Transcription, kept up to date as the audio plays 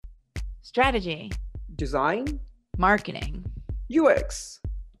strategy, design, marketing, UX,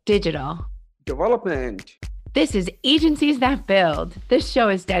 digital. development. This is Agencies That Build. This show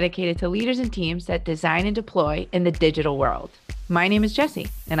is dedicated to leaders and teams that design and deploy in the digital world. My name is Jessie,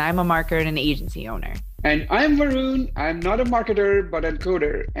 and I'm a marketer and an agency owner. And I'm Varun. I'm not a marketer, but a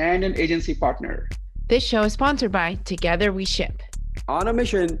coder and an agency partner. This show is sponsored by Together We Ship. On a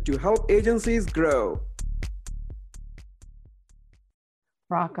mission to help agencies grow.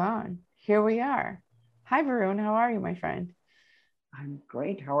 Rock on. Here we are. Hi, Varun. How are you, my friend? I'm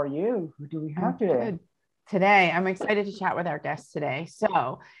great. How are you? Who do we have today? Good. Today, I'm excited to chat with our guest today.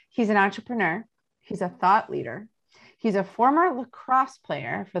 So he's an entrepreneur. He's a thought leader. He's a former lacrosse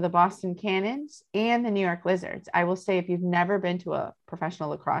player for the Boston Cannons and the New York Lizards. I will say, if you've never been to a professional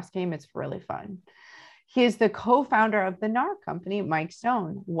lacrosse game, it's really fun. He is the co-founder of the NAR company, Mike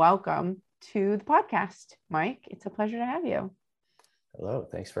Stone. Welcome to the podcast, Mike. It's a pleasure to have you. Hello.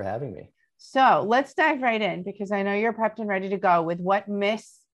 Thanks for having me. So let's dive right in, because I know you're prepped and ready to go with what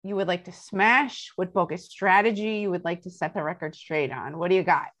myths you would like to smash, what bogus strategy you would like to set the record straight on. What do you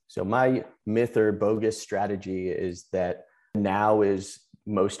got? So my myth or bogus strategy is that now is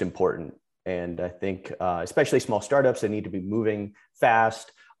most important. And I think especially small startups that need to be moving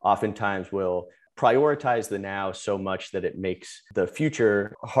fast, oftentimes will prioritize the now so much that it makes the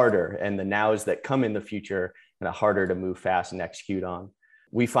future harder, and the nows that come in the future kind of harder to move fast and execute on.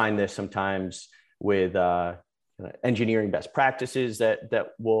 We find this sometimes with engineering best practices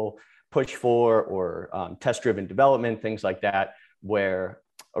that we'll push for, or test-driven development, things like that, where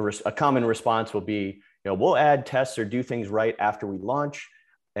a common response will be, we'll add tests or do things right after we launch.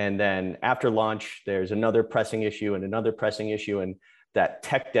 And then after launch, there's another pressing issue and another pressing issue. And that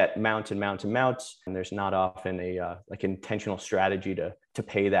tech debt mounts and mounts and mounts. And there's not often a intentional strategy to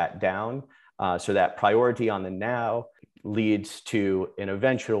pay that down. So that priority on the now leads to an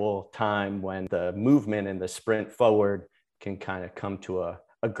eventual time when the movement and the sprint forward can kind of come to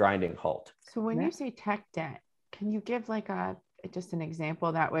a grinding halt. So when you say tech debt, can you give just an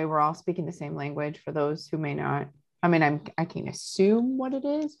example? That way we're all speaking the same language for those who may not. I mean, I can assume what it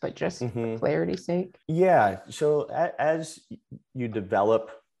is, but just for clarity's sake. Yeah. So as you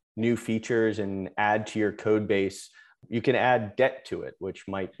develop new features and add to your code base, you can add debt to it, which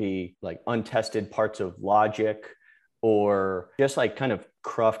might be like untested parts of logic, or just like kind of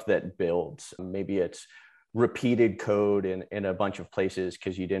cruft that builds. Maybe it's repeated code in a bunch of places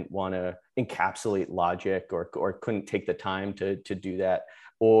because you didn't want to encapsulate logic, or couldn't take the time to do that.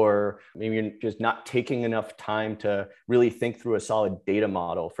 Or maybe you're just not taking enough time to really think through a solid data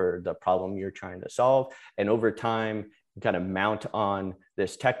model for the problem you're trying to solve. And over time, you kind of mount on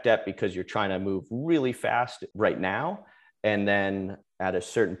this tech debt because you're trying to move really fast right now. And then at a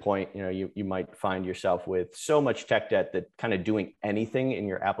certain point, you might find yourself with so much tech debt that kind of doing anything in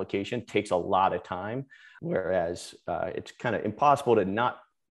your application takes a lot of time. Whereas it's kind of impossible to not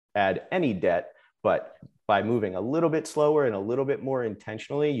add any debt, but by moving a little bit slower and a little bit more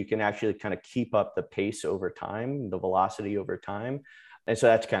intentionally, you can actually kind of keep up the pace over time, the velocity over time. And so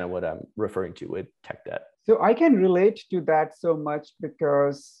that's kind of what I'm referring to with tech debt. So I can relate to that so much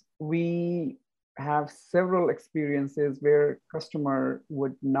because we have several experiences where customer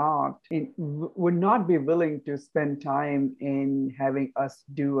would not be willing to spend time in having us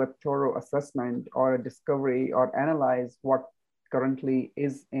do a thorough assessment or a discovery or analyze what currently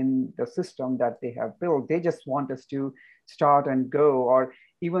is in the system that they have built. They just want us to start and go. Or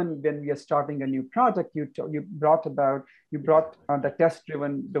even when we are starting a new project, you brought the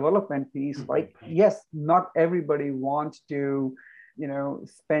test-driven development piece. Like, yes, not everybody wants to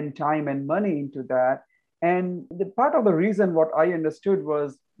spend time and money into that. And the part of the reason what I understood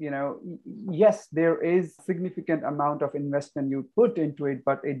was, yes, there is significant amount of investment you put into it,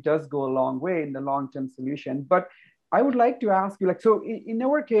 but it does go a long way in the long-term solution. But I would like to ask you, so in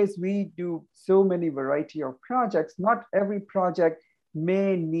our case, we do so many variety of projects. Not every project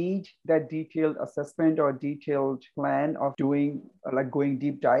may need that detailed assessment or detailed plan of doing going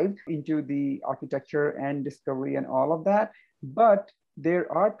deep dive into the architecture and discovery and all of that. But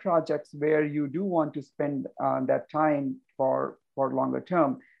there are projects where you do want to spend that time for longer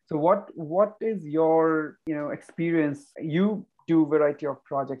term. So what is your experience? You do variety of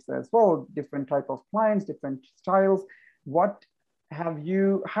projects as well, different type of clients, different styles. How have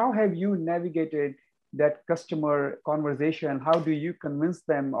you navigated that customer conversation? How do you convince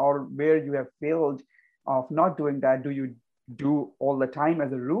them, or where you have failed of not doing that? Do you do all the time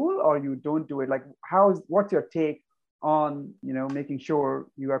as a rule, or you don't do it? Like, what's your take on making sure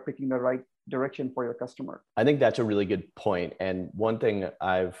you are picking the right direction for your customer? I think that's a really good point. And one thing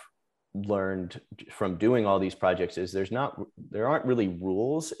I've learned from doing all these projects is there aren't really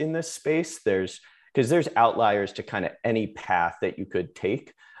rules in this space. Because there's outliers to kind of any path that you could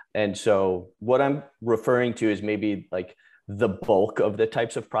take. And so what I'm referring to is maybe like the bulk of the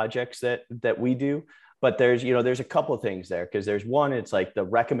types of projects that we do. But there's a couple of things there, because there's one, it's like the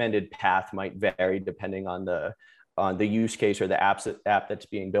recommended path might vary depending on the use case or the app that's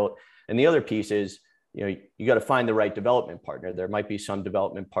being built. And the other piece is, you got to find the right development partner. There might be some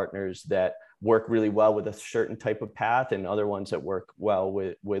development partners that work really well with a certain type of path and other ones that work well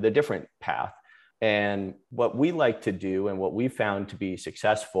with a different path. And what we like to do and what we found to be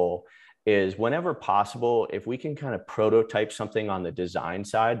successful is whenever possible, if we can kind of prototype something on the design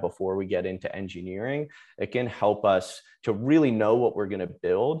side before we get into engineering, it can help us to really know what we're going to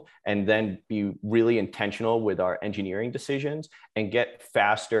build and then be really intentional with our engineering decisions and get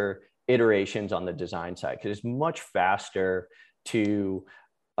faster iterations on the design side. Because it's much faster to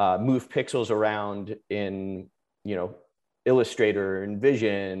move pixels around in, Illustrator,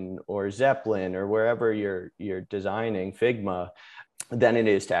 InVision, or Zeppelin, or wherever you're designing Figma, than it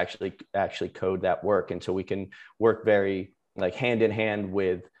is to actually code that work. And so we can work very like hand in hand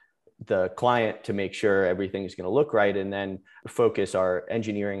with the client to make sure everything's going to look right, and then focus our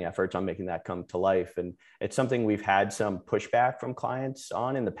engineering efforts on making that come to life. And it's something we've had some pushback from clients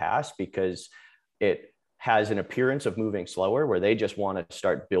on in the past, because it has an appearance of moving slower, where they just want to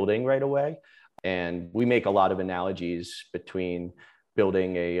start building right away. And we make a lot of analogies between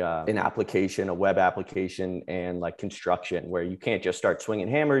building an application, a web application, and like construction, where you can't just start swinging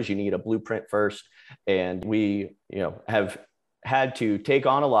hammers. You need a blueprint first. And we, have had to take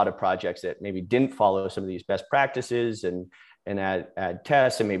on a lot of projects that maybe didn't follow some of these best practices and add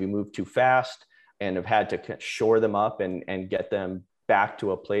tests and maybe move too fast, and have had to shore them up and get them back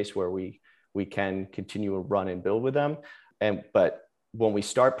to a place where we can continue to run and build with them. But when we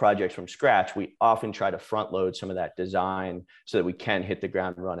start projects from scratch, we often try to front load some of that design so that we can hit the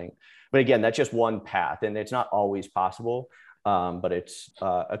ground running. But again, that's just one path, and it's not always possible, but it's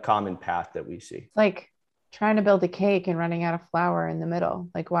a common path that we see. It's like trying to build a cake and running out of flour in the middle.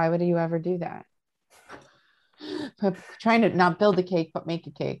 Like, why would you ever do that? Trying to not build a cake, but make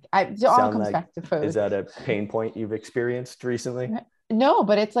a cake. It all comes back to food. Is that a pain point you've experienced recently? No,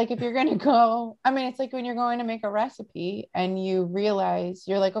 but it's like if you're going to go, it's like when you're going to make a recipe and you realize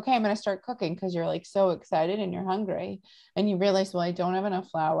you're like, okay, I'm going to start cooking because you're like so excited and you're hungry. And you realize, well, I don't have enough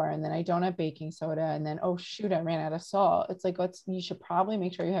flour, and then I don't have baking soda. And then, oh, shoot, I ran out of salt. It's like, you should probably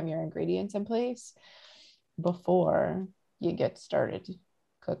make sure you have your ingredients in place before you get started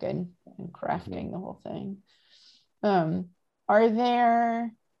cooking and crafting the whole thing.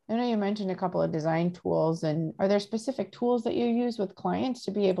 I know you mentioned a couple of design tools, and are there specific tools that you use with clients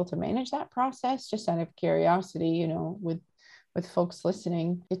to be able to manage that process? Just out of curiosity, with folks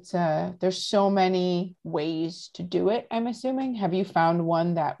listening, there's so many ways to do it, I'm assuming. Have you found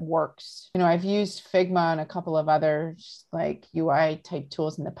one that works? I've used Figma and a couple of other like UI type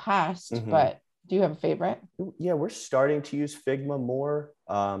tools in the past, but do you have a favorite? Yeah, we're starting to use Figma more.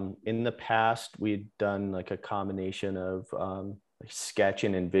 In the past, we'd done like a combination of Sketch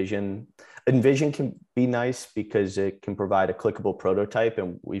and InVision. InVision can be nice because it can provide a clickable prototype,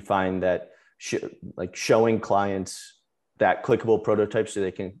 and we find that showing clients that clickable prototype so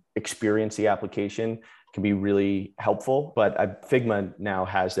they can experience the application can be really helpful. But Figma now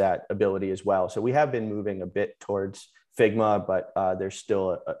has that ability as well. So we have been moving a bit towards Figma, but there's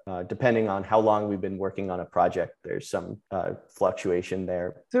still, depending on how long we've been working on a project, there's some fluctuation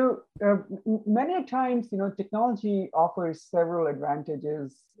there. So many times, technology offers several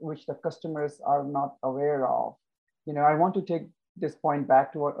advantages which the customers are not aware of. I want to take this point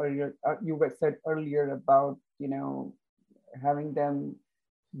back to what earlier you said earlier about, having them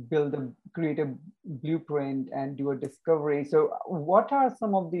create a blueprint and do a discovery. So what are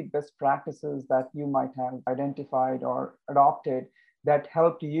some of the best practices that you might have identified or adopted that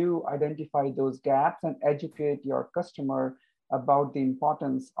helped you identify those gaps and educate your customer about the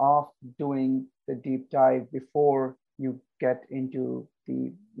importance of doing the deep dive before you get into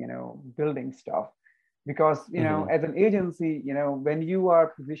the, building stuff? Because, as an agency, when you are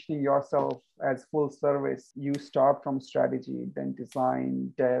positioning yourself as full service, you start from strategy, then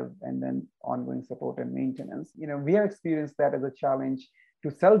design, dev, and then ongoing support and maintenance. We have experienced that as a challenge to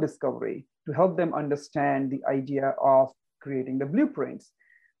sell discovery, to help them understand the idea of creating the blueprints.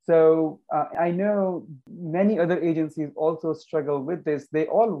 So I know many other agencies also struggle with this. They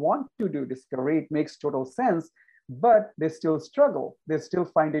all want to do discovery. It makes total sense, but they still struggle. They still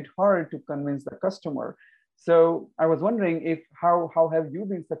find it hard to convince the customer. So I was wondering if how have you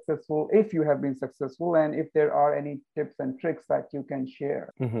been successful, if you have been successful, and if there are any tips and tricks that you can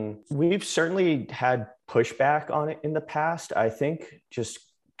share. We've certainly had pushback on it in the past. I think just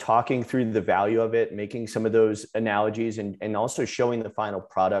talking through the value of it, making some of those analogies, and also showing the final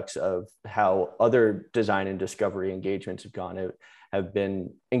products of how other design and discovery engagements have gone have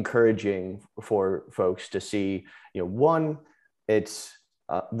been encouraging for folks to see. One, it's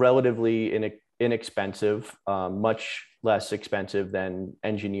relatively inexpensive, much less expensive than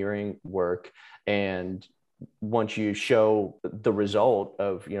engineering work. And once you show the result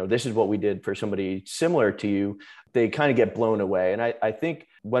of, this is what we did for somebody similar to you, they kind of get blown away. And I think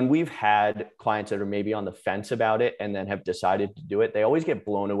when we've had clients that are maybe on the fence about it and then have decided to do it, they always get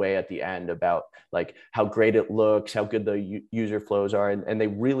blown away at the end about like how great it looks, how good the user flows are. And they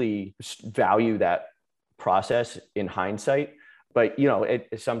really value that process in hindsight. But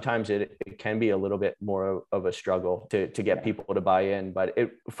sometimes it can be a little bit more of a struggle to get people to buy in. But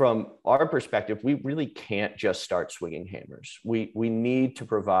from our perspective, we really can't just start swinging hammers. We need to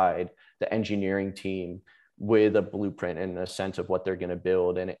provide the engineering team with a blueprint and a sense of what they're going to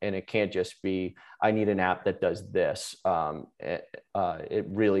build, and it can't just be, I need an app that does this. We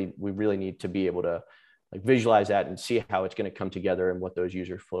really need to be able to like visualize that and see how it's going to come together and what those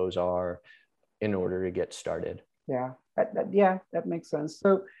user flows are in order to get started. Yeah, that makes sense.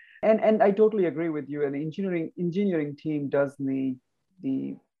 So, and I totally agree with you. An engineering team does need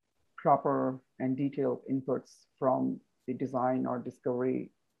the proper and detailed inputs from the design or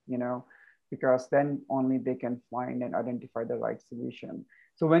discovery, because then only they can find and identify the right solution.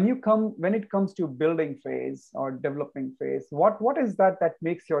 So when it comes to building phase or developing phase, what is that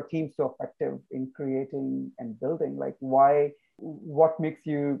makes your team so effective in creating and building? Like what makes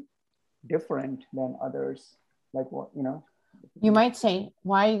you different than others? Like what, You might say,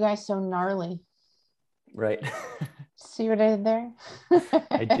 why are you guys so gnarly? Right. See what I did there?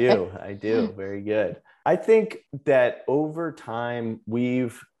 I do. Very good. I think that over time,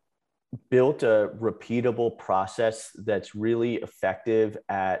 we've built a repeatable process that's really effective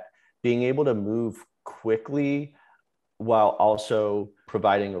at being able to move quickly while also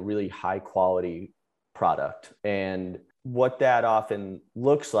providing a really high quality product. And what that often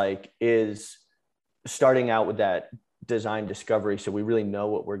looks like is starting out with that design discovery, so we really know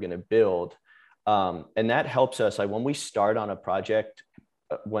what we're going to build, and that helps us. Like when we start on a project,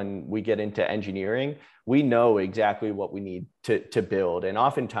 when we get into engineering, we know exactly what we need to build, and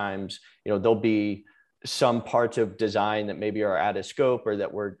oftentimes, there'll be some parts of design that maybe are out of scope or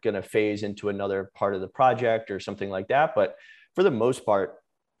that we're going to phase into another part of the project or something like that. But for the most part,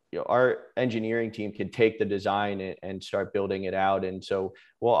 our engineering team can take the design and start building it out, and so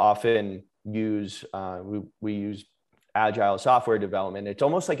we'll often use we use agile software development. It's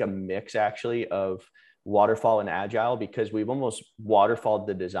almost like a mix actually of waterfall and agile, because we've almost waterfalled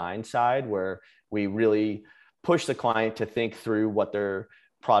the design side where we really push the client to think through what their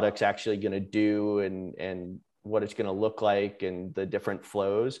product's actually going to do and what it's going to look like and the different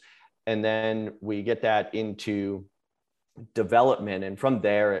flows, and then we get that into development, and from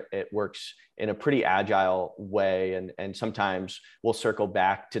there it works in a pretty agile way, and sometimes we'll circle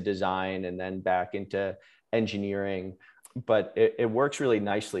back to design and then back into engineering, but it works really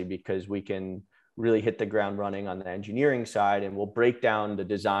nicely because we can really hit the ground running on the engineering side, and we'll break down the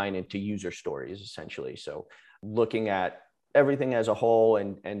design into user stories essentially. So looking at everything as a whole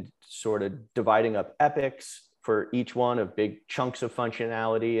and sort of dividing up epics for each one of big chunks of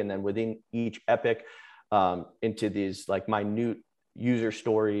functionality, and then within each epic into these like minute user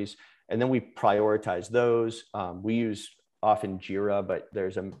stories, and then we prioritize those. We use often Jira, but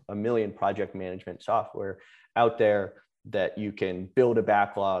there's a million project management software out there that you can build a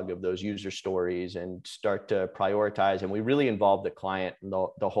backlog of those user stories and start to prioritize. And we really involve the client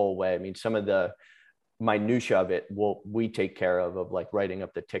the whole way. I mean, some of the minutia of it we take care of like writing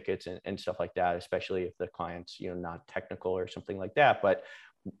up the tickets and stuff like that, especially if the client's not technical or something like that. But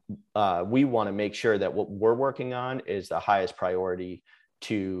we want to make sure that what we're working on is the highest priority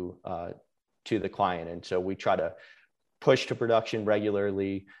to the client, and so we try to push to production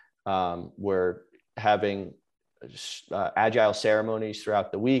regularly. We're having agile ceremonies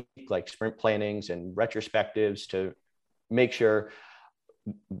throughout the week, like sprint plannings and retrospectives, to make sure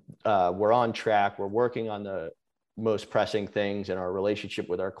we're on track, we're working on the most pressing things, and our relationship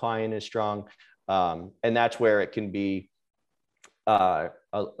with our client is strong. And that's where it can be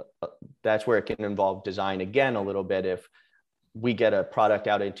that's where it can involve design again a little bit. If we get a product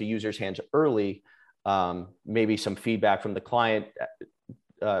out into users' hands early, maybe some feedback from the client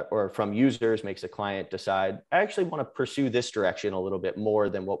or from users makes the client decide, I actually want to pursue this direction a little bit more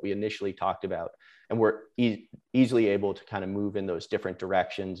than what we initially talked about. And we're easily able to kind of move in those different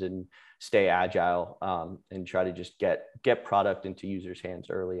directions and stay agile, and try to just get product into users' hands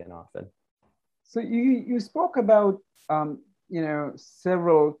early and often. So you spoke about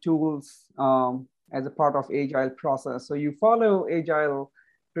several tools as a part of agile process. So you follow agile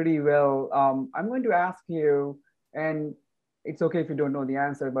pretty well. I'm going to ask you, and it's okay if you don't know the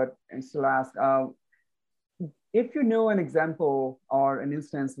answer, but I still ask. If you know an example or an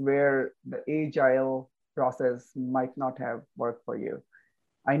instance where the agile process might not have worked for you.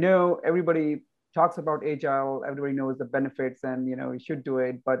 I know everybody talks about agile, everybody knows the benefits and you should do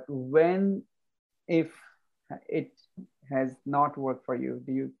it, but if it has not worked for you,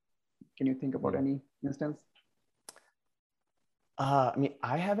 can you think about any instance? I mean,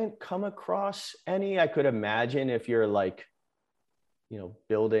 I haven't come across any. I could imagine if you're like,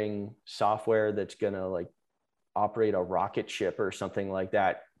 building software that's gonna like operate a rocket ship or something like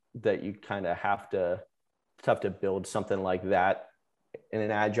that, that you kind of have to build something like that in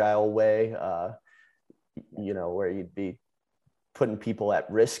an agile way, where you'd be putting people at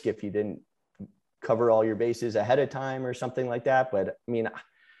risk if you didn't cover all your bases ahead of time or something like that. But I mean,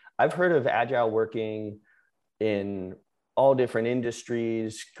 I've heard of agile working in all different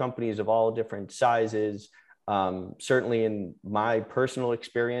industries, companies of all different sizes. Certainly in my personal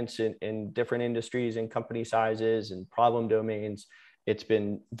experience in different industries and company sizes and problem domains, it's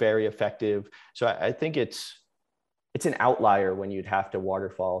been very effective. So I think it's an outlier when you'd have to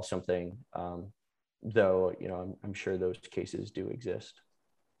waterfall something, though, I'm sure those cases do exist.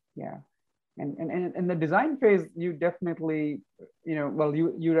 Yeah. And in the design phase, you definitely,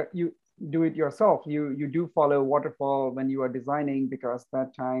 you do it yourself. You do follow waterfall when you are designing, because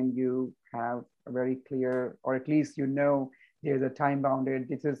that time you have a very clear, or at least there's a time bounded,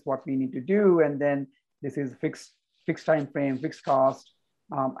 this is what we need to do, and then this is fixed time frame, fixed cost.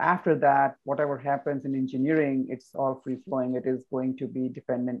 After that, whatever happens in engineering, it's all free flowing. It is going to be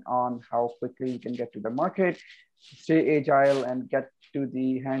dependent on how quickly you can get to the market, stay agile, and get to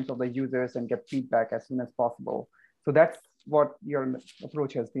the hands of the users and get feedback as soon as possible. So that's what your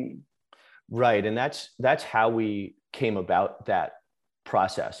approach has been. Right. And that's how we came about that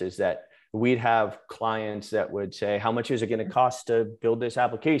process, is that we'd have clients that would say, how much is it going to cost to build this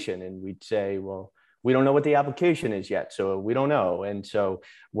application? And we'd say, well, we don't know what the application is yet, so we don't know. And so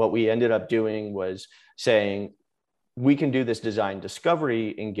what we ended up doing was saying, we can do this design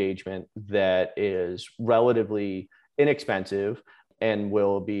discovery engagement that is relatively inexpensive and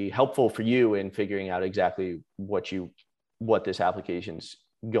will be helpful for you in figuring out exactly what this application's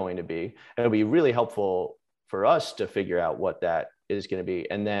going to be. And it'll be really helpful for us to figure out what that is going to be.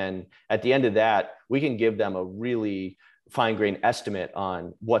 And then at the end of that, we can give them a really fine-grained estimate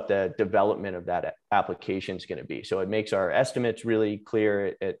on what the development of that application is going to be. So it makes our estimates really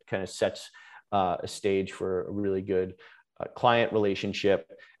clear. It kind of sets a stage for a really good client relationship.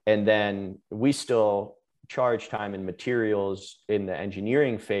 And then we still charge time and materials in the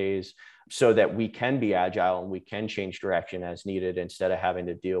engineering phase so that we can be agile and we can change direction as needed instead of having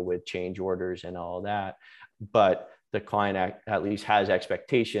to deal with change orders and all that. But the client at least has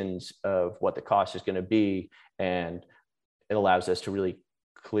expectations of what the cost is going to be, and it allows us to really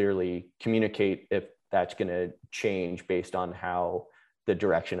clearly communicate if that's going to change based on how the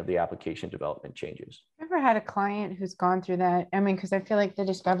direction of the application development changes. Ever had a client who's gone through that? I mean, because I feel like the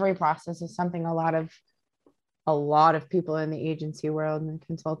discovery process is something a lot of people in the agency world and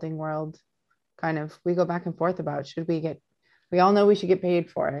consulting world we go back and forth about. We all know we should get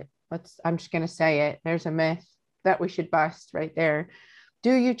paid for it. I'm just going to say it. There's a myth that we should bust right there.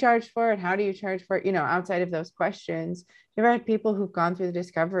 Do you charge for it? How do you charge for it? Outside of those questions, you ever had people who've gone through the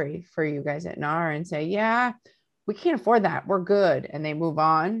discovery for you guys at NAR and say, yeah, we can't afford that, we're good, and they move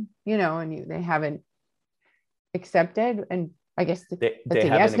on, and they haven't accepted, and I guess that's a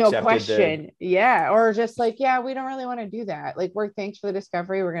yes, no question. Yeah. Or just like, yeah, we don't really want to do that. Like, thanks for the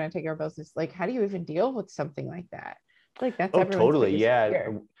discovery, we're going to take our business. Like, how do you even deal with something like that? Like, that's totally. Yeah.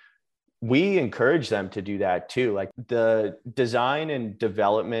 Fear. We encourage them to do that too. Like, the design and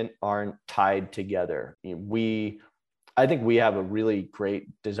development aren't tied together. I think we have a really great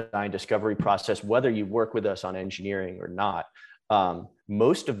design discovery process, whether you work with us on engineering or not.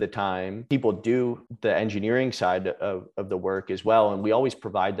 Most of the time, people do the engineering side of the work as well. And we always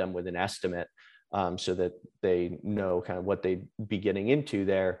provide them with an estimate so that they know kind of what they'd be getting into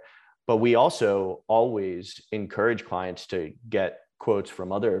there. But we also always encourage clients to get quotes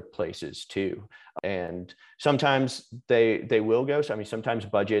from other places too. And sometimes they will go. So I mean, sometimes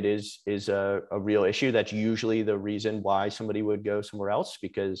budget is a real issue. That's usually the reason why somebody would go somewhere else,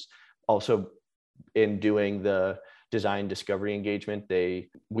 because also in doing the design discovery engagement,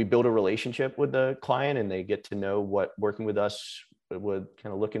 we build a relationship with the client and they get to know what working with us would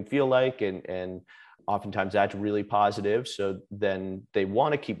kind of look and feel like. And oftentimes that's really positive. So then they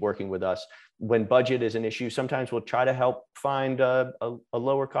want to keep working with us. When budget is an issue, sometimes we'll try to help find a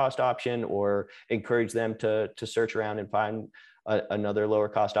lower cost option or encourage them to search around and find another lower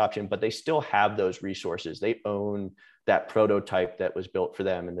cost option, but they still have those resources. They own that prototype that was built for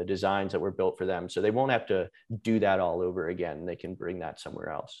them and the designs that were built for them. So they won't have to do that all over again. They can bring that somewhere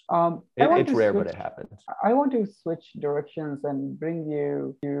else. It's rare, but it happens. I want to switch directions and bring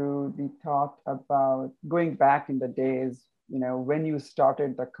you to the thought about going back in the days, when you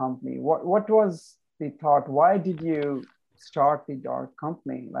started the company. What was the thought? Why did you start the Dart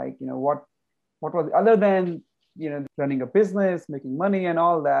company? Like, what was, other than, running a business, making money and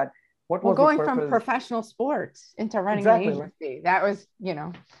all that, what was going from professional sports into running an agency? That was,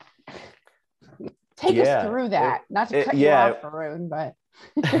 take us through that. Not to cut you off, Arun, but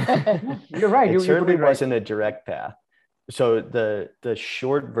you're right. It certainly wasn't a direct path. So the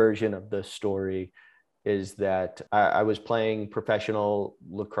short version of the story is that I was playing professional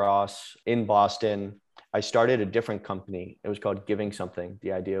lacrosse in Boston. I started a different company. It was called Giving Something.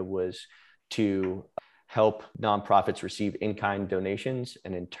 The idea was to help nonprofits receive in-kind donations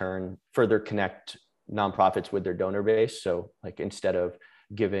and in turn further connect nonprofits with their donor base. So like instead of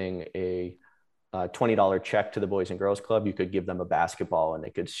giving a $20 check to the Boys and Girls Club, you could give them a basketball and they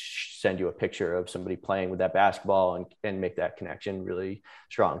could send you a picture of somebody playing with that basketball and make that connection really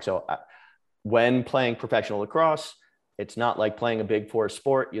strong. So when playing professional lacrosse, it's not like playing a Big Four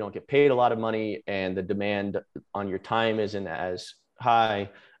sport. You don't get paid a lot of money and the demand on your time isn't as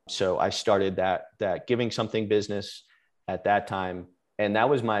high. So I started that Giving Something business at that time. And that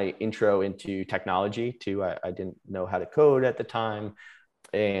was my intro into technology too. I didn't know how to code at the time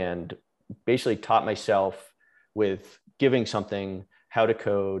and basically taught myself with Giving Something how to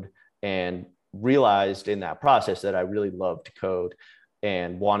code, and realized in that process that I really loved to code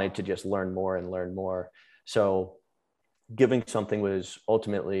and wanted to just learn more and learn more. So Giving Something was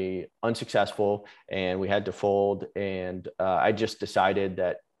ultimately unsuccessful and we had to fold. And I just decided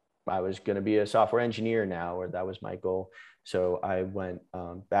that I was going to be a software engineer now, or that was my goal. So I went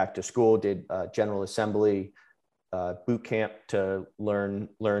back to school, did General Assembly boot camp to learn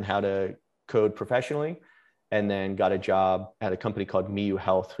how to code professionally, and then got a job at a company called MiU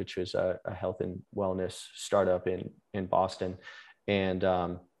Health, which was a health and wellness startup in Boston. And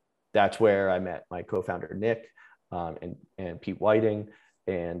that's where I met my co-founder, Nick, and Pete Whiting,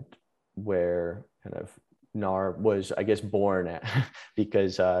 and where kind of NAR was, I guess, born at,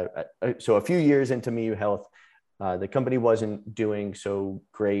 because so a few years into MiU Health, the company wasn't doing so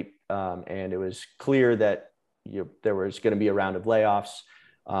great. And it was clear that there was going to be a round of layoffs.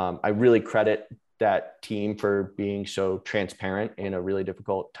 I really credit that team for being so transparent in a really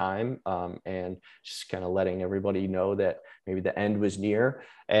difficult time, and just kind of letting everybody know that maybe the end was near.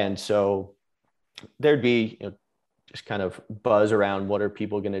 And so there'd be just kind of buzz around what are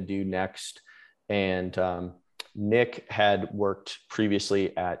people going to do next. And Nick had worked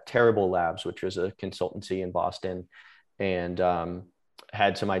previously at Terrible Labs, which was a consultancy in Boston, and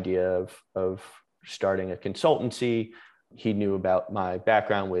had some idea of starting a consultancy. He knew about my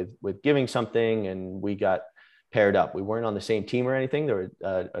background with Giving Something, and we got paired up. We weren't on the same team or anything. There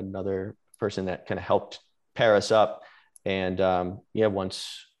was another person that kind of helped pair us up. And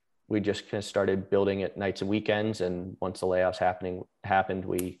once we just kind of started building it nights and weekends, and once the layoffs happened,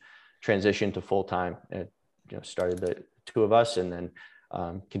 we transitioned to full-time and started the two of us, and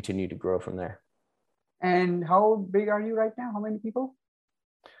then continued to grow from there. And how big are you right now? How many people?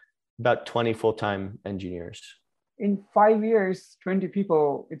 About 20 full-time engineers. In 5 years, 20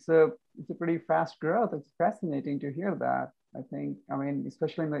 people, it's a pretty fast growth. It's fascinating to hear that. I think,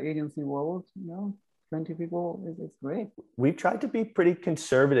 especially in the agency world, 20 people is great. We've tried to be pretty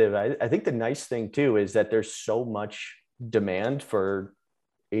conservative. I think the nice thing too is that there's so much demand for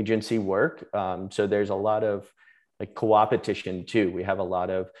agency work. So there's a lot of like co-opetition too. We have a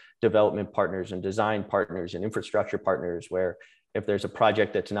lot of development partners and design partners and infrastructure partners where if there's a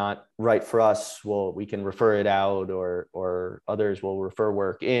project that's not right for us, we can refer it out, or others will refer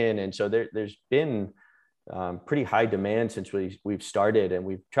work in. And so there's been pretty high demand since we've started, and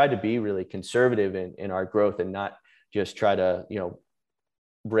we've tried to be really conservative in our growth and not just try to,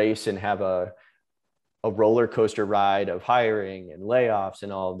 race and have a roller coaster ride of hiring and layoffs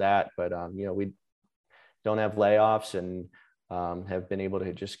and all of that. But, we don't have layoffs, and have been able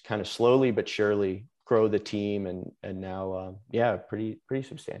to just kind of slowly but surely grow the team, and now pretty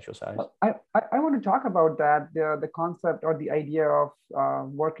substantial size. I want to talk about that, the concept or the idea of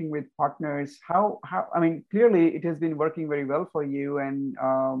working with partners. How I mean, clearly it has been working very well for you, and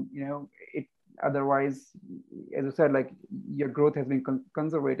it otherwise, as you said, like your growth has been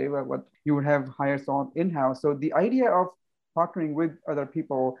conservative, but you would have hired someone in-house. So the idea of partnering with other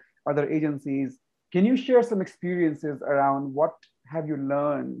people, other agencies, can you share some experiences around what have you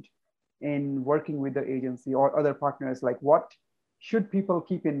learned in working with the agency or other partners? Like, what should people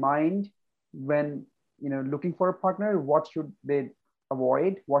keep in mind when looking for a partner? What should they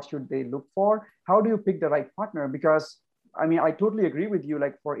avoid? What should they look for? How do you pick the right partner? Because I mean, I totally agree with you.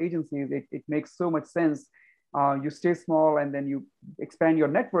 Like for agencies, it makes so much sense. You stay small and then you expand your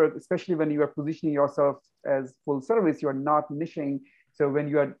network, especially when you are positioning yourself as full service. You are not niching. So when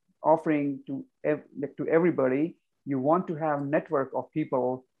you are offering to everybody, you want to have network of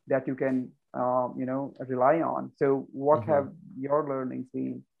people that you can rely on. So what have your learnings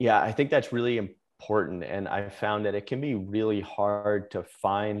been? Yeah, I think that's really important. And I found that it can be really hard to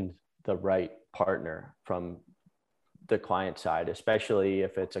find the right partner from the client side, especially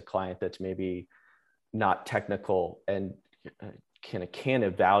if it's a client that's maybe not technical and can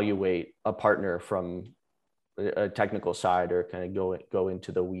evaluate a partner from a technical side or kind of go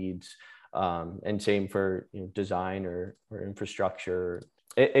into the weeds. And same for design or infrastructure.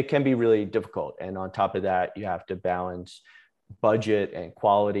 It can be really difficult. And on top of that, you have to balance budget and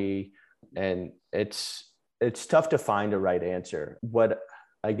quality. And it's tough to find a right answer. What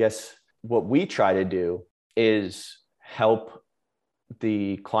we try to do is help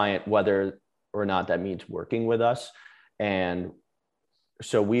the client, whether or not that means working with us. And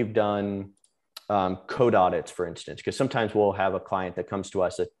so we've done code audits, for instance, because sometimes we'll have a client that comes to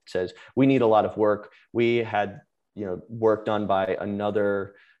us that says, we need a lot of work. We had work done by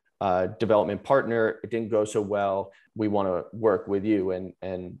another development partner. It didn't go so well. We want to work with you.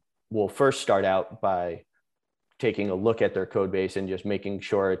 And we'll first start out by taking a look at their code base and just making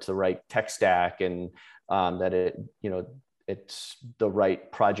sure it's the right tech stack and that it's the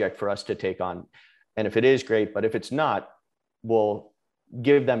right project for us to take on. And if it is, great. But if it's not, we'll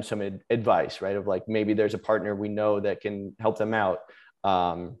give them some advice, right? Of like, maybe there's a partner we know that can help them out.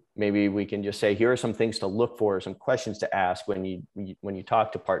 Maybe we can just say, here are some things to look for, some questions to ask when you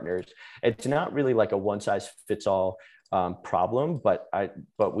talk to partners. It's not really like a one size fits all problem, but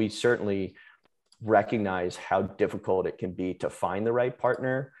we certainly recognize how difficult it can be to find the right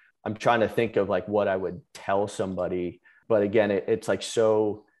partner. I'm trying to think of like what I would tell somebody, but again, it's like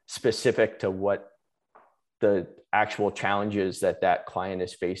so specific to what the actual challenges that client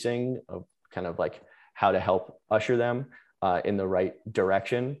is facing, of kind of like how to help usher them in the right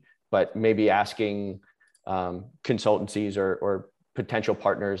direction. But maybe asking consultancies or potential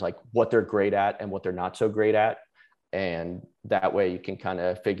partners like what they're great at and what they're not so great at. And that way you can kind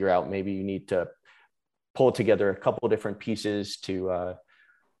of figure out, maybe you need to pull together a couple of different pieces to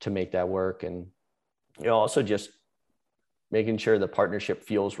make that work. And also just making sure the partnership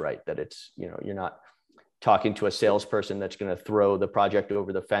feels right, that it's, you're not talking to a salesperson that's going to throw the project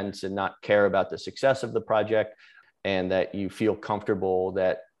over the fence and not care about the success of the project, and that you feel comfortable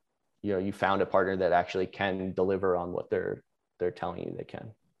that you found a partner that actually can deliver on what they're telling you they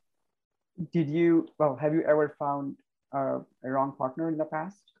can. Have you ever found a wrong partner in the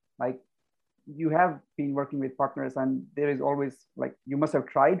past? Like, you have been working with partners and there is always, like, you must have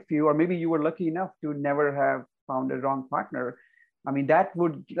tried few, or maybe you were lucky enough to never have found a wrong partner. I mean, that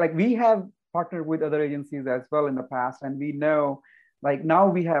would, like, we have partnered with other agencies as well in the past, and we know, like, now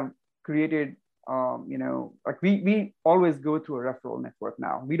we have created like we always go through a referral network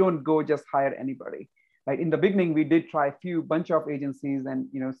now. We don't go just hire anybody. Like in the beginning, we did try a bunch of agencies and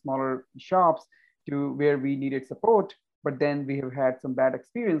smaller shops to where we needed support, but then we have had some bad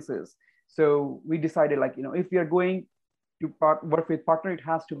experiences. So we decided, like, if we are going to work with partner, it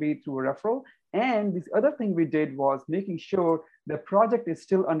has to be through a referral. And this other thing we did was making sure the project is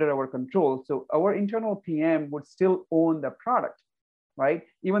still under our control. So our internal PM would still own the product, right?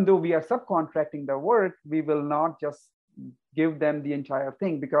 Even though we are subcontracting the work, we will not just give them the entire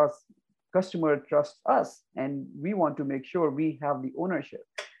thing, because customer trusts us and we want to make sure we have the ownership.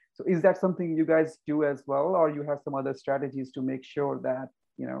 So is that something you guys do as well, or you have some other strategies to make sure that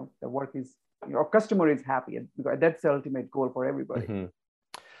the work is, your customer is happy? Because that's the ultimate goal for everybody. Mm-hmm.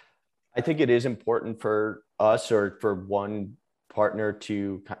 I think it is important for us, or for one partner,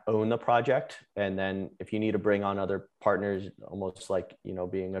 to own the project. And then if you need to bring on other partners, almost like,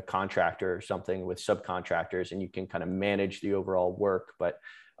 being a contractor or something with subcontractors, and you can kind of manage the overall work, but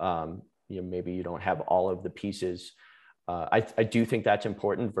maybe you don't have all of the pieces. I do think that's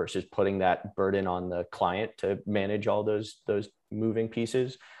important versus putting that burden on the client to manage all those moving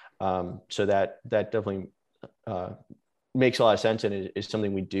pieces. So that definitely makes a lot of sense, and is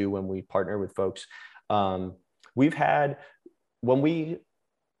something we do when we partner with folks. We've had, when we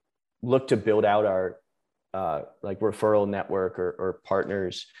look to build out our like referral network or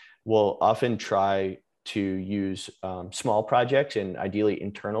partners, we'll often try to use small projects and ideally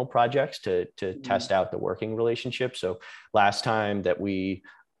internal projects to test out the working relationship. So last time that we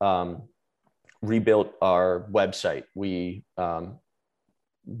rebuilt our website, we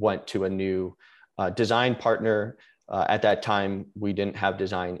went to a new design partner. At that time, we didn't have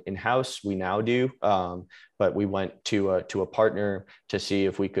design in-house. We now do, but we went to a partner to see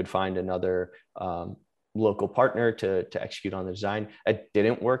if we could find another local partner to execute on the design. It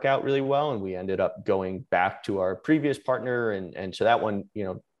didn't work out really well, and we ended up going back to our previous partner, and so that one,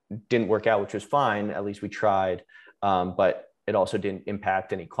 didn't work out, which was fine. At least we tried, but it also didn't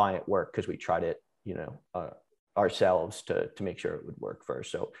impact any client work because we tried it, ourselves to make sure it would work first.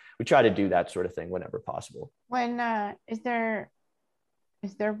 So we try to do that sort of thing whenever possible. When is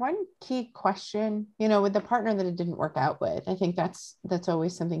there one key question, with the partner that it didn't work out with? I think that's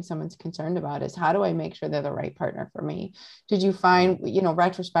always something someone's concerned about, is how do I make sure they're the right partner for me? Did you find,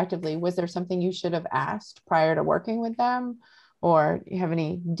 retrospectively, was there something you should have asked prior to working with them? Or you have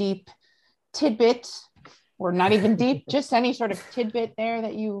any deep tidbit, or not even deep, just any sort of tidbit there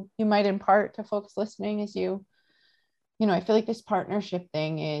that you might impart to folks listening as I feel like this partnership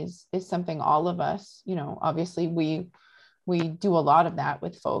thing is something all of us, obviously we do a lot of that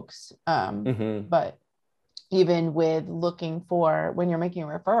with folks. But even with looking for, when you're making a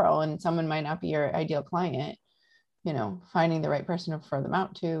referral and someone might not be your ideal client, finding the right person to refer them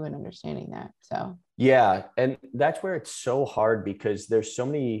out to and understanding that. So, yeah. And that's where it's so hard, because there's so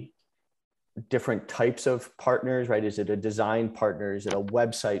many different types of partners, right? Is it a design partner? Is it a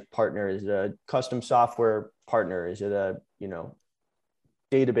website partner? Is it a custom software partner? Is it a,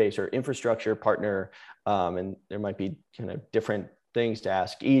 database or infrastructure partner? And there might be kind of different things to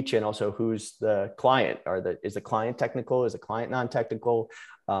ask each, and also who's the client, is the client technical? Is the client non-technical?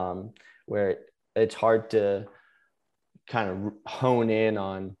 Where it's hard to kind of hone in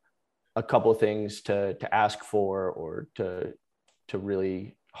on a couple of things to ask for, or to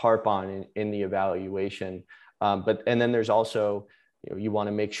really harp on in the evaluation. And then there's also, you want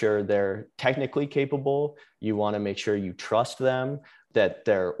to make sure they're technically capable. You want to make sure you trust them, that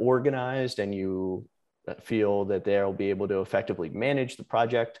they're organized, and you feel that they'll be able to effectively manage the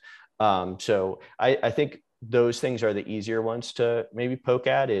project. So I think those things are the easier ones to maybe poke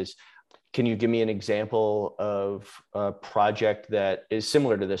at. Is, can you give me an example of a project that is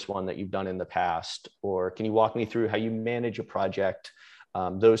similar to this one that you've done in the past? Or can you walk me through how you manage a project?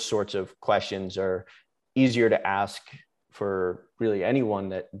 Those sorts of questions are easier to ask for really anyone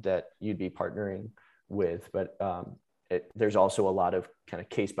that you'd be partnering with. But there's also a lot of kind of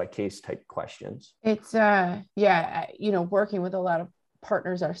case by case type questions. It's working with a lot of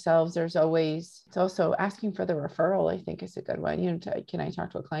partners ourselves, it's also asking for the referral. I think is a good one. Can I talk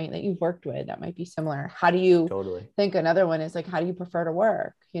to a client that you've worked with that might be similar? How do you think? Another one is like, how do you prefer to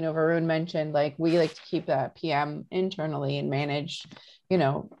work? Varun mentioned, like, we like to keep the PM internally and manage,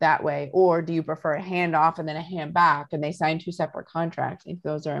 that way. Or do you prefer a hand off and then a hand back, and they sign two separate contracts? I think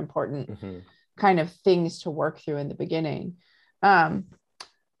those are important kind of things to work through in the beginning.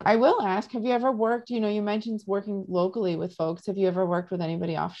 I will ask, have you ever worked, you mentioned working locally with folks. Have you ever worked with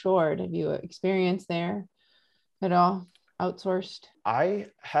anybody offshore? Have you experienced there at all? Outsourced? I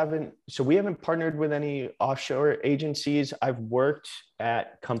haven't. So we haven't partnered with any offshore agencies. I've worked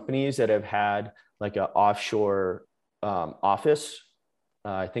at companies that have had like an offshore office.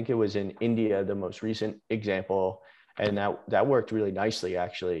 I think it was in India, the most recent example. And that worked really nicely,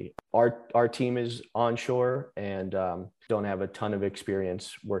 actually. Our team is onshore, and don't have a ton of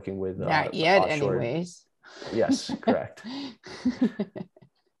experience working with not yet, offshore. Anyways. Yes, correct.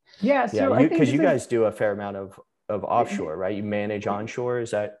 So because you guys do a fair amount of offshore, right? You manage onshore,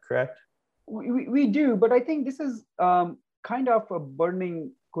 is that correct? We do, but I think this is kind of a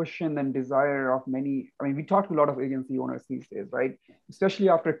burning question and desire of many. I mean, we talk to a lot of agency owners these days, right? Especially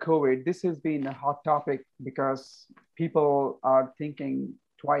after COVID, this has been a hot topic because people are thinking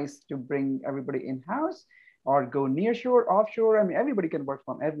twice to bring everybody in-house or go nearshore, offshore. I mean, everybody can work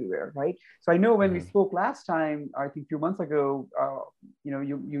from everywhere, right? So I know when we spoke last time, I think a few months ago,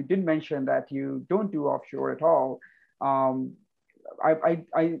 you did mention that you don't do offshore at all. I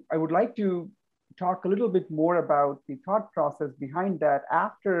would like to talk a little bit more about the thought process behind that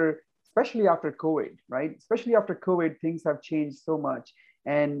especially after COVID, right? Especially after COVID, things have changed so much.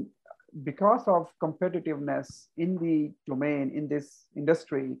 And because of competitiveness in the domain, in this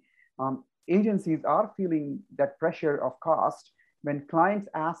industry, agencies are feeling that pressure of cost when clients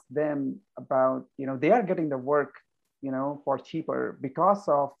ask them about, they are getting the work, for cheaper because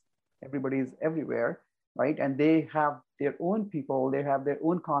of everybody's everywhere, right? And they have their own people, they have their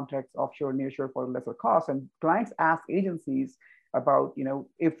own contracts offshore, nearshore for lesser cost. And clients ask agencies about,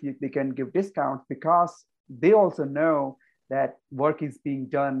 if they can give discounts because they also know that work is being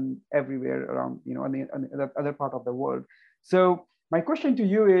done everywhere around, on the other part of the world. So my question to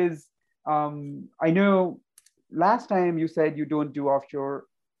you is, I know last time you said you don't do offshore.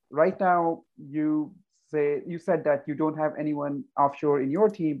 Right now, you said that you don't have anyone offshore in your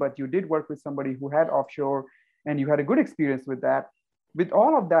team, but you did work with somebody who had offshore and you had a good experience with that. With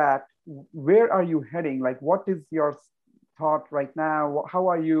all of that, where are you heading? Like, what is your thought right now? How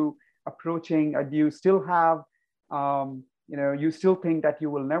are you approaching? Do you still have, you still think that you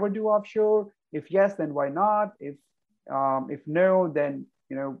will never do offshore? If yes, then why not? If no, then,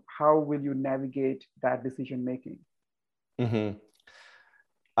 how will you navigate that decision making? Mm-hmm.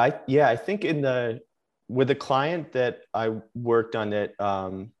 I think with the client that I worked on that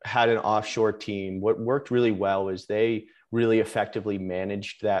had an offshore team, what worked really well is they really effectively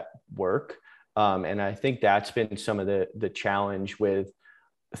managed that work. And I think that's been some of the challenge with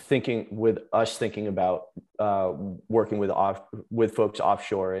us thinking about working with folks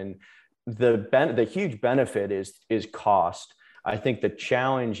offshore. And the huge benefit is cost. I think the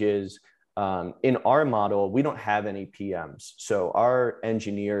challenge is in our model, we don't have any PMs. So our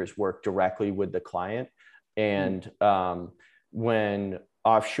engineers work directly with the client. And when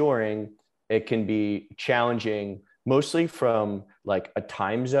offshoring, it can be challenging, mostly from like a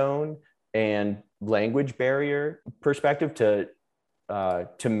time zone and language barrier perspective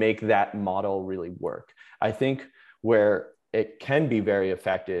to make that model really work. I think where it can be very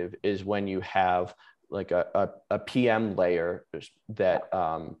effective is when you have like a PM layer that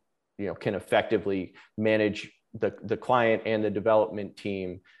can effectively manage the client and the development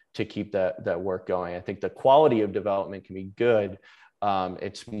team to keep that work going. I think the quality of development can be good.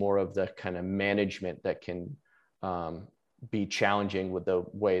 It's more of the kind of management that can be challenging with the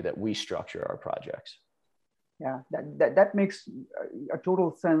way that we structure our projects. Yeah, that makes a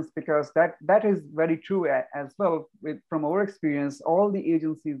total sense, because that is very true as well. From our experience, all the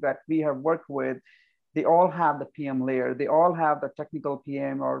agencies that we have worked with, they all have the PM layer. They all have the technical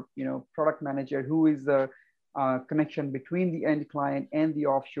PM or product manager who is the connection between the end client and the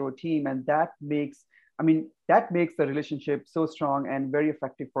offshore team, and that makes the relationship so strong and very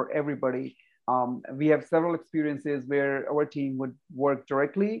effective for everybody. We have several experiences where our team would work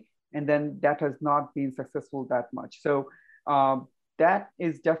directly, and then that has not been successful that much. So that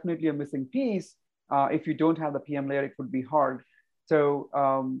is definitely a missing piece. If you don't have the PM layer, it would be hard. So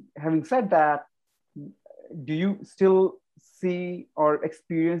having said that, do you still see or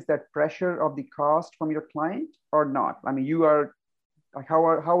experience that pressure of the cost from your client or not? I mean, you are like,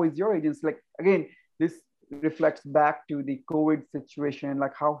 how is your agency? Like, again, this reflects back to the COVID situation.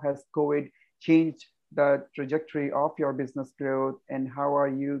 Like, how has COVID changed the trajectory of your business growth, and how are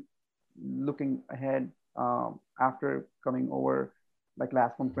you looking ahead after coming over like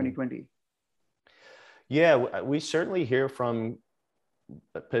last from 2020? Yeah, we certainly hear from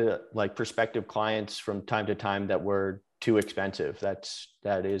like prospective clients from time to time that we're too expensive.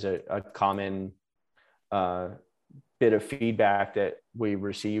 That is a common bit of feedback that we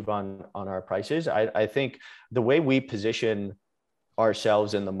receive on our prices. I think the way we position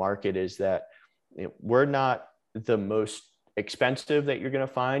ourselves in the market is that we're not the most expensive that you're going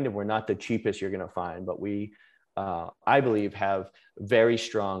to find, and we're not the cheapest you're going to find, but we I believe have very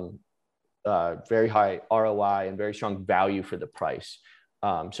strong very high ROI and very strong value for the price.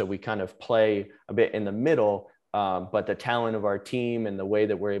 So we kind of play a bit in the middle, but the talent of our team and the way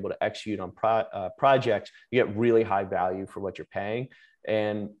that we're able to execute on projects, you get really high value for what you're paying.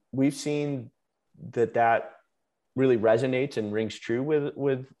 And we've seen that really resonates and rings true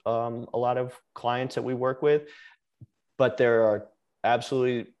with a lot of clients that we work with. But there are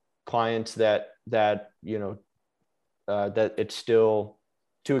absolutely clients that it's still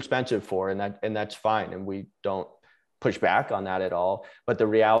too expensive for, and that's fine. And we don't push back on that at all. But the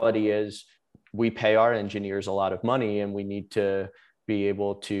reality is we pay our engineers a lot of money, and we need to be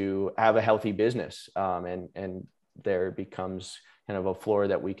able to have a healthy business. And there becomes kind of a floor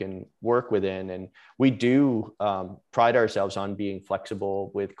that we can work within. And we do pride ourselves on being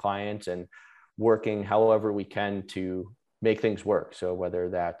flexible with clients and working however we can to make things work. So whether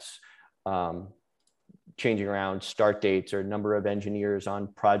that's changing around start dates or number of engineers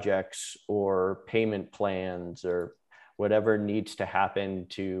on projects or payment plans or whatever needs to happen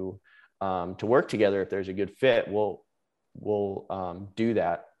to to work together, if there's a good fit, we'll do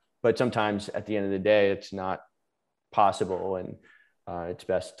that. But sometimes at the end of the day, it's not possible, and it's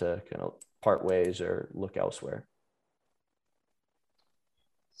best to kind of part ways or look elsewhere.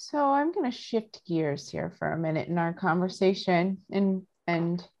 So I'm going to shift gears here for a minute in our conversation and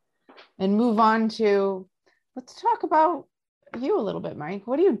move on to, let's talk about you a little bit, Mike.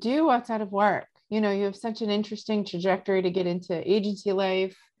 What do you do outside of work? You have such an interesting trajectory to get into agency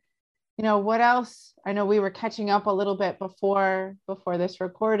life. What else? I know we were catching up a little bit before this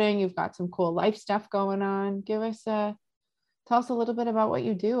recording. You've got some cool life stuff going on. Tell us a little bit about what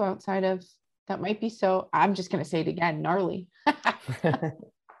you do outside of that. Might be so, I'm just going to say it again, gnarly.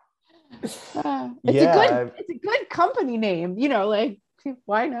 It's a good company name,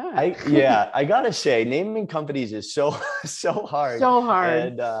 why not? I gotta say, naming companies is so hard.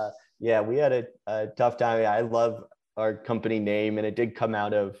 And we had a tough time. I love our company name, and it did come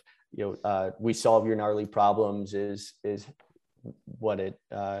out of we solve your gnarly problems is what it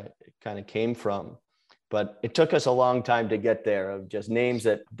kind of came from. But it took us a long time to get there, of just names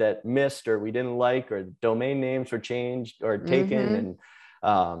that missed or we didn't like, or domain names were changed or taken.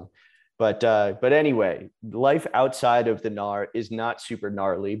 And but anyway, life outside of the NAR is not super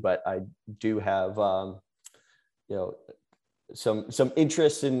gnarly, but I do have some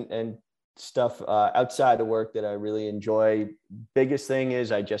interests and stuff outside of work that I really enjoy. Biggest thing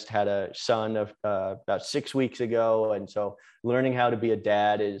is I just had a son of about 6 weeks ago, and so learning how to be a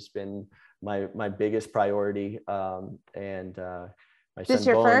dad has been my biggest priority. And my son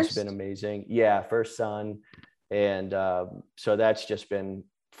Bowen's been amazing. Yeah, first son. And so that's just been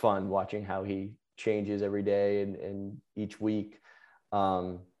fun, watching how he changes every day and each week.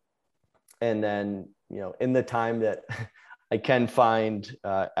 And then, in the time that I can find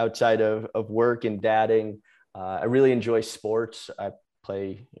outside of work and dadding, I really enjoy sports. I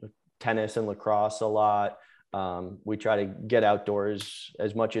play tennis and lacrosse a lot. We try to get outdoors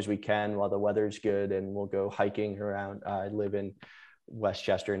as much as we can while the weather's good, and we'll go hiking around. I live in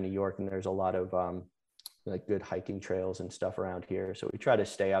Westchester, New York, and there's a lot of good hiking trails and stuff around here. So we try to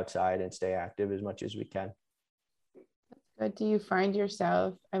stay outside and stay active as much as we can. But do you find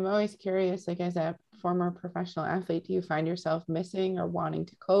yourself, I'm always curious, as a former professional athlete, do you find yourself missing or wanting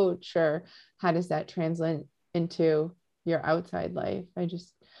to coach, or how does that translate into your outside life? I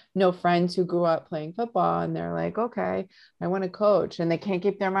just know friends who grew up playing football, and they're like, okay, I want to coach, and they can't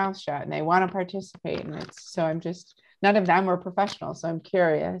keep their mouth shut, and they want to participate. And none of them were professional. So I'm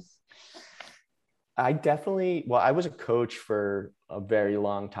curious. I was a coach for a very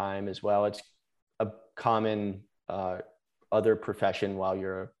long time as well. It's a common other profession while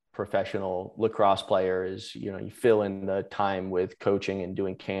you're a professional lacrosse player is, you fill in the time with coaching and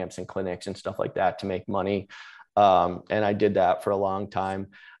doing camps and clinics and stuff like that to make money. And I did that for a long time.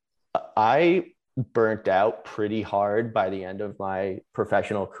 I burnt out pretty hard by the end of my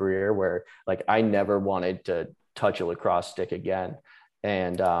professional career, where I never wanted to touch a lacrosse stick again.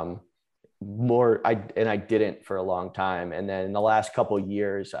 And I didn't for a long time. And then in the last couple of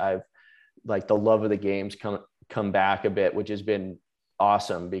years, I've the love of the game's come back a bit, which has been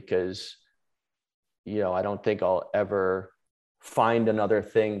awesome, because I don't think I'll ever find another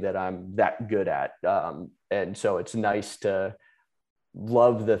thing that I'm that good at. And so it's nice to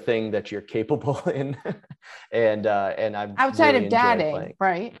love the thing that you're capable in. and I'm outside really of dadding,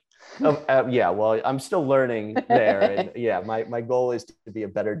 right? Well, I'm still learning there. And my goal is to be a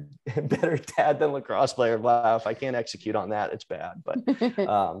better dad than lacrosse player. Wow, if I can't execute on that, it's bad. But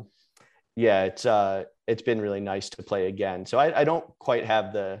it's been really nice to play again. So I don't quite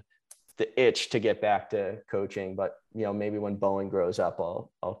have the itch to get back to coaching, but maybe when Bowen grows up,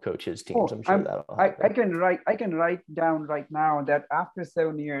 I'll coach his teams. I'm sure that'll happen. I can write down right now that after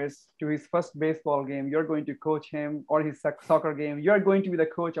 7 years to his first baseball game, you're going to coach him, or his soccer game, you're going to be the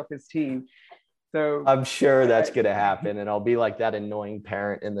coach of his team. So I'm sure that's going to happen. And I'll be like that annoying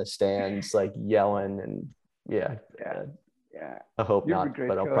parent in the stands, yelling and yeah. I hope not,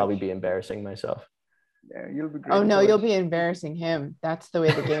 but I'll probably be embarrassing myself. Yeah, you'll be great. Oh no, you'll be embarrassing him. That's the way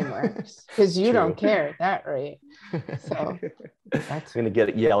the game works, because you don't care at that rate. So that's going to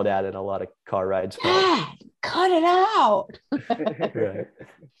get yelled at in a lot of car rides. Cut it out. Right.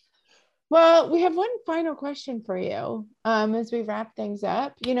 Well, we have one final question for you as we wrap things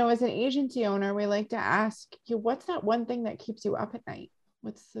up. As an agency owner, we like to ask you, what's that one thing that keeps you up at night?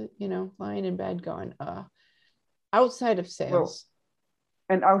 What's the, lying in bed going, outside of sales?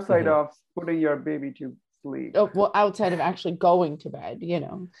 And outside of putting your baby to sleep. Oh, well, outside of actually going to bed,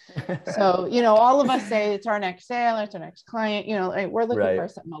 So, all of us say it's our next sale, it's our next client, we're looking for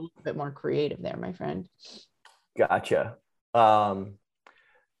something a little bit more creative there, my friend. Gotcha.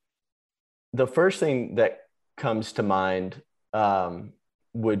 The first thing that comes to mind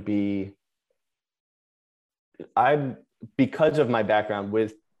would be because of my background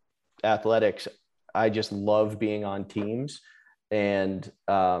with athletics, I just love being on teams. And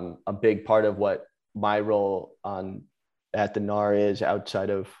a big part of what my role at the NAR is outside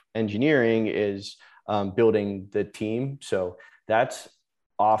of engineering is building the team. So that's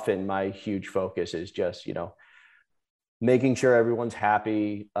often my huge focus, is just, making sure everyone's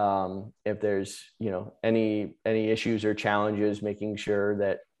happy. If there's, any issues or challenges, making sure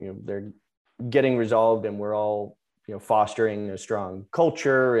that, they're getting resolved, and we're all, fostering a strong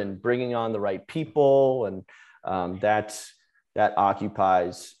culture and bringing on the right people. And that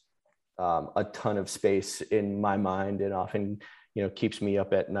occupies a ton of space in my mind, and often, keeps me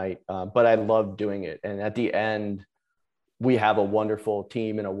up at night. But I love doing it. And at the end, we have a wonderful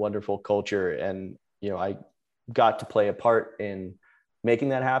team and a wonderful culture. And, I got to play a part in making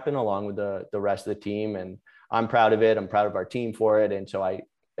that happen along with the rest of the team. And I'm proud of it. I'm proud of our team for it. And so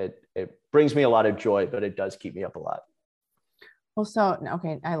it brings me a lot of joy, but it does keep me up a lot. Well,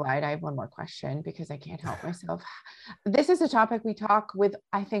 okay, I lied. I have one more question because I can't help myself. This is a topic we talk with,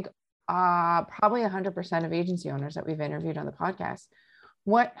 I think, probably 100% of agency owners that we've interviewed on the podcast.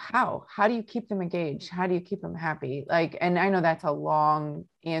 How do you keep them engaged? How do you keep them happy? And I know that's a long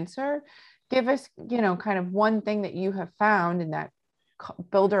answer. Give us, kind of one thing that you have found in that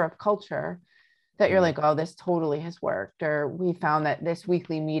builder of culture that you're like, oh, this totally has worked, or we found that this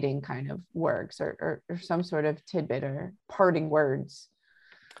weekly meeting kind of works, or some sort of tidbit or parting words.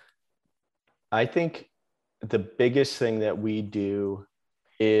 I think the biggest thing that we do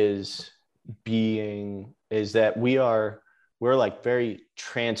is that we're like very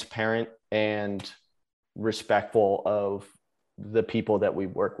transparent and respectful of the people that we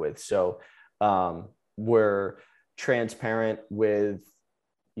work with. So we're transparent with,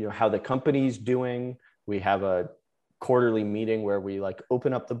 how the company's doing. We have a quarterly meeting where we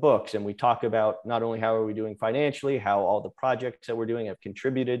open up the books and we talk about not only how are we doing financially, how all the projects that we're doing have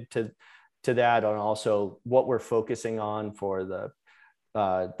contributed to that, and also what we're focusing on for the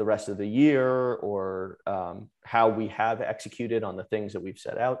rest of the year, or how we have executed on the things that we've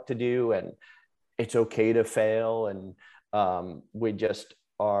set out to do. And it's okay to fail. And we just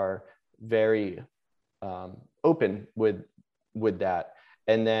are very open with that.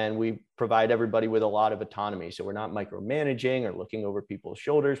 And then we provide everybody with a lot of autonomy. So we're not micromanaging or looking over people's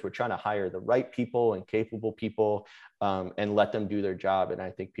shoulders. We're trying to hire the right people and capable people, and let them do their job. And I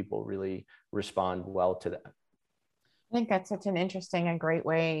think people really respond well to that. I think that's such an interesting and great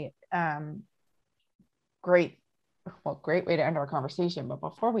way, great way to end our conversation. But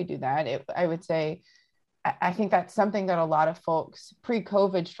before we do that, I would say, I think that's something that a lot of folks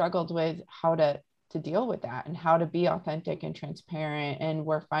pre-COVID struggled with, how to deal with that and how to be authentic and transparent. And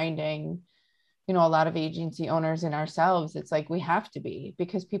we're finding, a lot of agency owners and ourselves, it's like we have to be,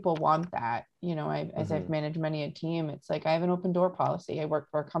 because people want that. As I've managed many a team, it's like I have an open door policy. I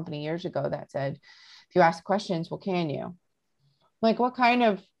worked for a company years ago that said, if you ask questions, well, can you? Like, what kind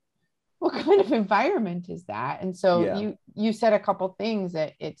of environment is that? And so you said a couple things,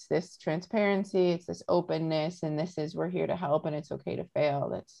 that it's this transparency, it's this openness, and we're here to help, and it's okay to fail.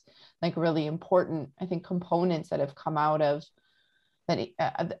 That's really important, I think, components that have come out of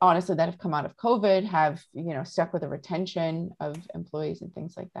that, honestly, that have come out of COVID, have, stuck with the retention of employees and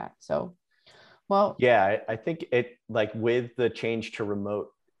things like that. So, well, yeah, I think it, with the change to remote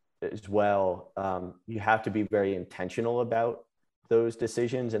as well, you have to be very intentional about those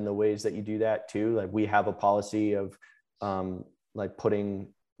decisions and the ways that you do that too. We have a policy of putting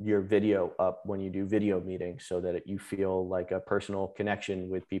your video up when you do video meetings, so that you feel like a personal connection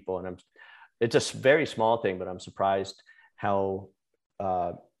with people. And it's a very small thing, but I'm surprised how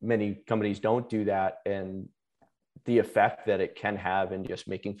many companies don't do that, and the effect that it can have in just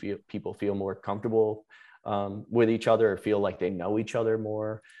making people feel more comfortable with each other, or feel like they know each other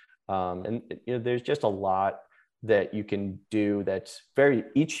more. And there's just a lot that you can do that's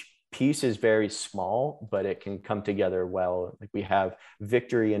each piece is very small, but it can come together well. We have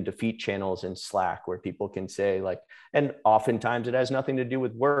victory and defeat channels in Slack where people can say and oftentimes it has nothing to do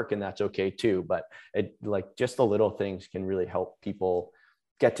with work, and that's okay too. But it just the little things can really help people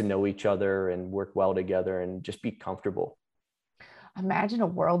get to know each other and work well together and just be comfortable. Imagine a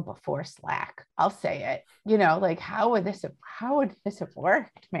world before Slack. I'll say it, how would this have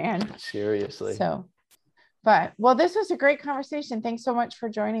worked, man? Seriously. Well, this was a great conversation. Thanks so much for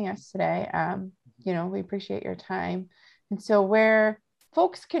joining us today. We appreciate your time. And so where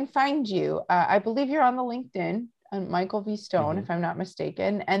folks can find you, I believe you're on the LinkedIn, on Michael V. Stone, if I'm not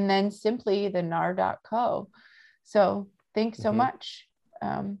mistaken, and then simply the nar.co. So thanks so much.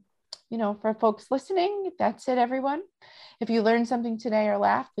 for folks listening, that's it, everyone. If you learned something today or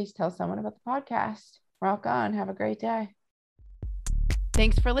laughed, please tell someone about the podcast. Rock on. Have a great day.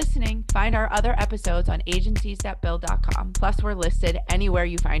 Thanks for listening. Find our other episodes on agencies.build.com. Plus, we're listed anywhere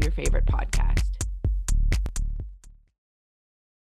you find your favorite podcast.